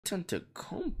return to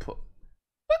compo.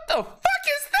 What the fuck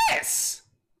is this?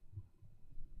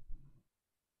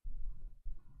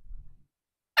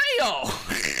 Hey yo!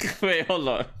 Wait, hold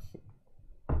on.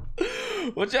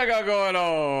 What y'all got going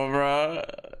on, bro?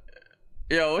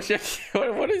 Yo, what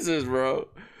is this, bro?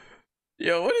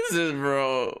 Yo, what is this,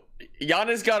 bro?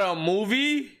 Giannis got a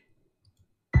movie?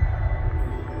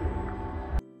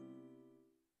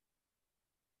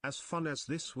 As fun as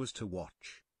this was to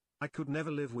watch, I could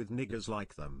never live with niggas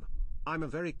like them. I'm a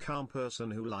very calm person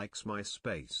who likes my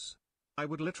space. I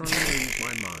would literally lose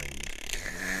my mind.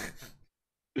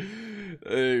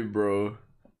 Hey, bro.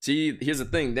 See, here's the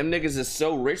thing. Them niggas is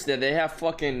so rich that they have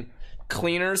fucking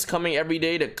cleaners coming every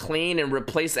day to clean and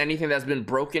replace anything that's been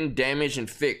broken, damaged, and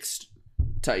fixed.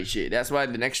 Tight shit. That's why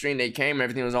the next stream they came,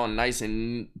 everything was all nice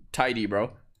and tidy,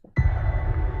 bro.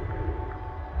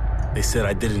 They said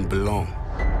I didn't belong.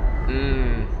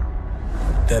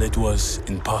 That it was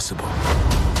impossible.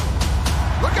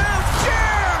 Look out!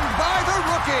 Jammed by the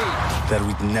rookie! That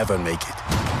we'd never make it.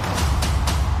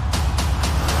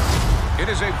 It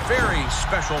is a very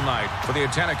special night for the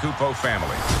Atanakupo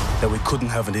family. That we couldn't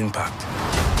have an impact.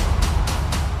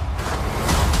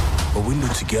 But we knew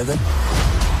together,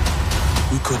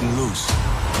 we couldn't lose.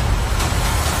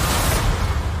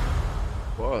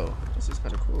 Whoa, this is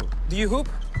kind of cool. Do you hoop?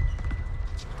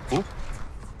 Hoop?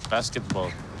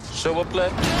 Basketball. Show up,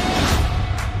 lad.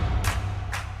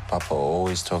 Papa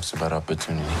always talks about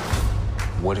opportunity.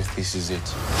 What if this is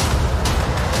it?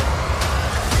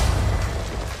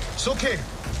 It's okay.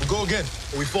 We'll go again.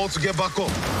 We fall to get back up.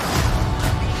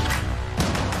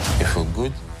 If we're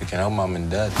good, we can help mom and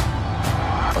dad.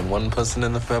 When one person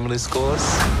in the family scores,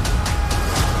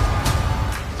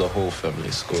 the whole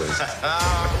family scores.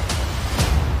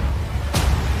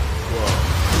 Whoa,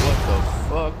 what the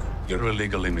fuck? You're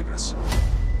illegal immigrants.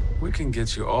 We can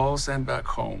get you all sent back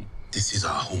home. This is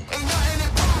our home. Ain't nothing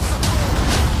impossible.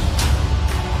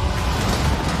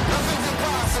 Nothing's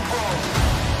impossible.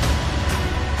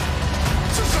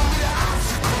 So show me the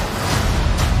obstacle.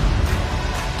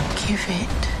 Give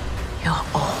it your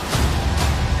all.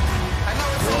 I know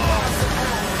it's impossible.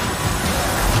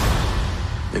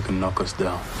 They can knock us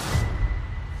down,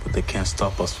 but they can't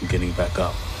stop us from getting back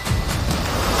up.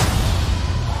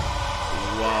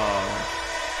 Wow.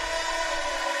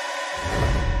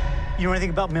 You know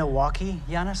anything about Milwaukee,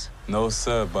 Giannis? No,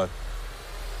 sir, but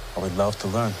I would love to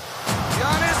learn.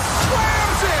 Giannis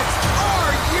slams it!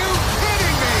 Are you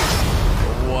kidding me?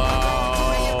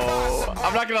 Wow.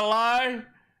 I'm not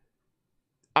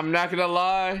gonna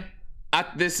lie.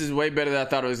 This is way better than I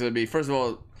thought it was gonna be. First of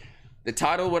all, the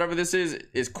title, whatever this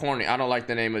is corny. I don't like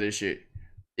the name of this shit.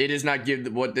 It does not give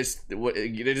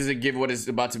it doesn't give what is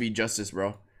about to be justice,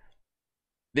 bro.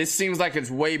 This seems like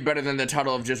it's way better than the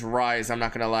title of just Rise. I'm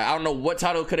not gonna lie. I don't know what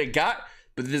title could have got,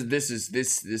 but this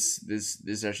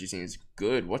actually seems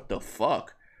good. What the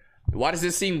fuck? Why does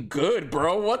this seem good,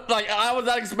 bro? What, like, I was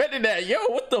not expecting that. Yo,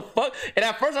 what the fuck? And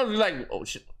at first I was like, oh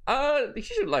shit. He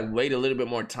should like wait a little bit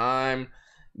more time,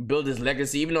 build his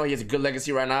legacy, even though he has a good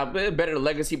legacy right now, but better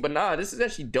legacy. But nah, this is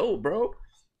actually dope, bro.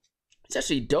 It's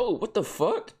actually dope. What the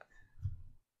fuck?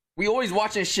 We always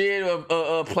watching shit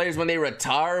of players when they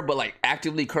retire, but like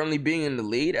actively currently being in the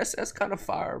league. That's kind of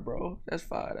fire, bro. That's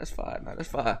fire. That's fire. Nah, that's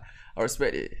fire. I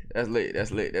respect it. That's lit.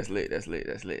 That's lit. That's lit. That's lit.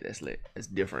 That's lit. That's lit. That's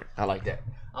different. I like that.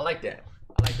 I like that.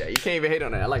 I like that. You can't even hate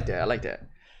on that. I like that. I like that.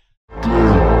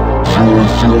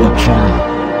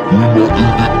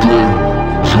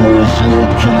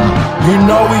 You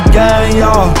know we gang,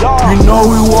 y'all. You know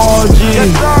we war G.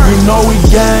 You know we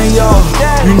gang, y'all.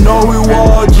 You know we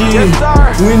war G.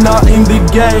 We not in the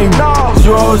game.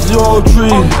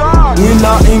 003. We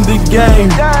not in the game.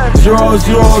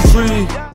 003.